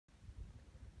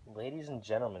Ladies and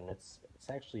gentlemen, it's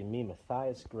actually me,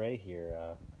 Matthias Gray here.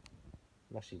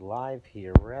 I'm actually live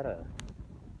here. We're at a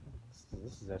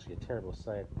this is actually a terrible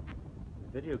sight.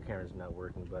 The video camera's not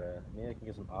working, but maybe I can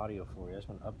get some audio for you. I just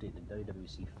want to update the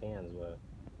WWC fans.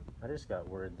 I just got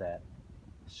word that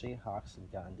Shay Hawks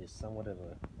had gotten into somewhat of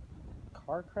a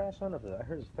car crash. I don't know if I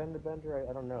heard his fender bender.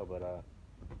 I don't know, but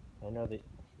I know they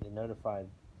notified.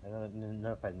 I know they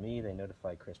notified me. They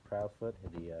notified Chris Proudfoot,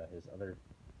 his another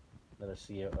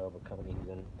CEO of a company he's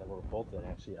in that we're both in,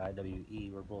 actually,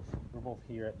 IWE. We're both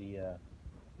here at the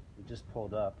we just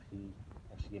pulled up. He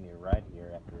actually gave me a ride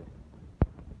here after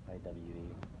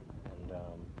IWE, and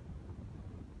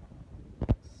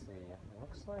let's see. It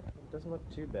looks like it doesn't look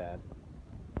too bad.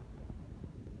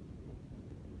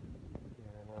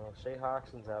 Yeah, no, Shay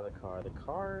Hoxton's out of the car. The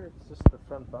car, it's just the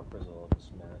front bumper's a little bit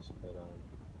smashed, but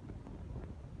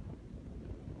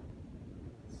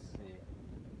let's see.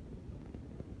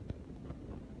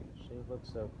 Shay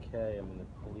looks okay. I mean, the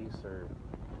police are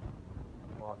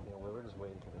walking away. We're just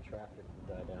waiting for the traffic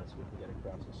to die down so we can get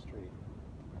across the street.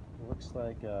 It looks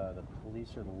like the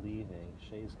police are leaving.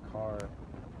 Shay's car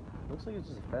looks like it's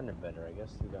just a fender bender. I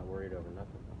guess they got worried over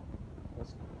nothing.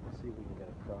 Let's see if we can get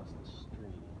across the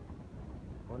street.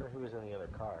 I wonder who was in the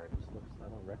other car. It just looks, I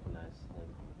don't recognize him.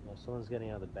 Well, someone's getting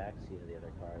out of the back seat of the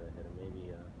other car that hit him.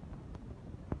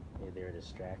 Maybe they were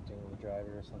distracting the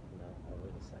driver or something. No, oh,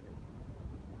 wait a second.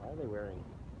 Why are they wearing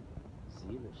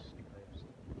zebra stripes?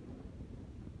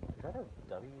 Is that a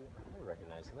W? I don't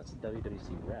recognize him. That's a WWC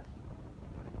rep.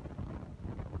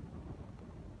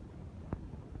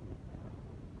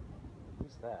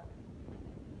 Who's that?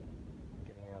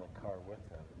 Getting out of the car with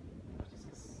him.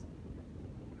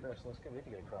 Chris, let's go. We have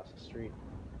to get across the street.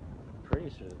 I'm pretty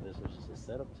sure that this was just a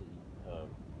setup to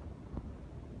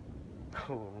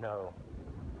oh no.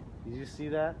 Did you see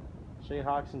that? Shay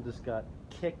Hoxton just got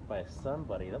kicked by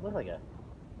somebody. That looked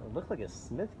like a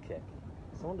Smith kick.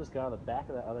 Someone just got on the back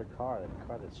of that other car, the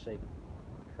car that Shay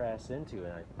crashed into,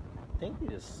 and I think he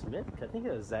just I think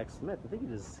it was Zach Smith. I think he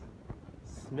just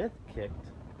Smith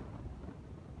kicked.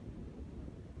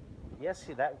 Yes,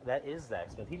 that is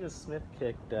Zach Smith. He just Smith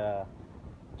kicked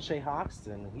Shay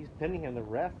Hoxton. He's pinning him. The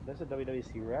ref. That's a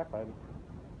WWC ref. I'm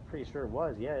pretty sure it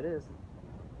was. Yeah, it is.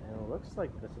 And it looks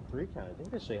like that's a 3 count. I think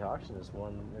that Shay Hoxton just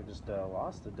won, or just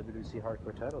lost the WWC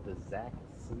Hardcore title to Zach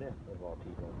Smith, of all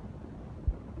people.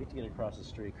 We have to get across the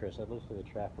street, Chris. I'd look for the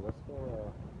traffic. Let's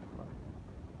go.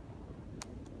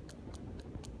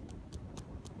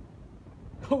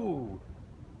 Oh!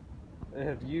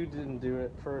 If you didn't do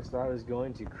it first, I was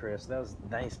going to, Chris. That was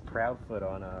nice Proudfoot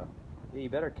on yeah, you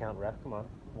better count, ref. Come on.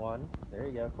 1. There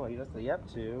you go. Come on. You just, yep.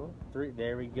 2, 3.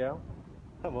 There we go.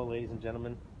 Well, ladies and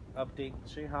gentlemen, update.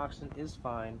 Shay Hoxton is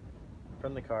fine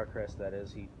from the car crash. That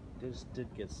is, he did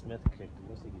get Smith kicked. It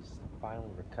looks like he's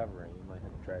finally recovering. You might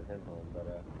have to drive him home,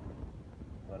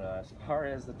 but as far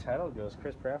as the title goes,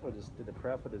 Chris Proudfoot just did the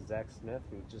Proudfoot to Zach Smith,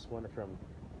 who just won it from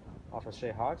off of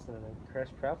Shay Hoxton, and then Chris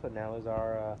Proudfoot now is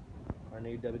our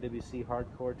new WWC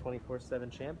Hardcore 24/7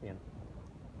 champion.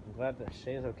 I'm glad that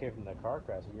Shay's okay from that car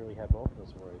crash. We really had both of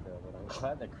us worried, though. But I'm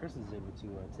glad that Chris is able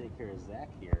to take care of Zach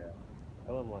here.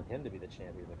 I wouldn't want him to be the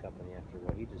champion of the company after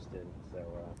what he just did. So,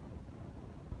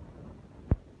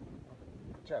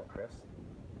 good job, Chris.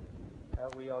 How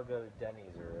we all go to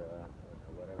Denny's or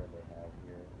whatever they have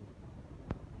here.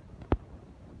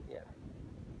 Yeah.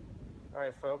 All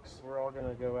right, folks. We're all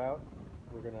gonna go out.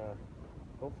 We're gonna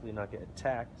hopefully not get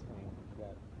attacked. I mean,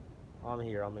 I'm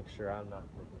here. I'll make sure I'm not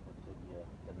looking for the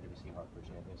WWC Hardcore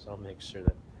champion. So I'll make sure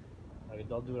that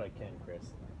I'll do what I can,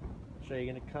 Chris. Shay,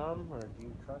 you gonna come, or do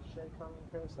you trust Shay coming,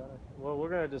 Chris? Well, we're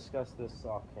gonna discuss this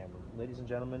off camera, ladies and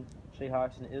gentlemen. Shay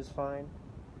Hoxton is fine.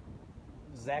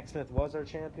 Zach Smith was our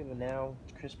champion, and now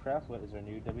Chris Proudfoot is our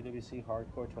new WWC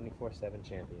Hardcore 24/7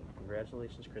 champion.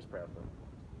 Congratulations, Chris Proudfoot.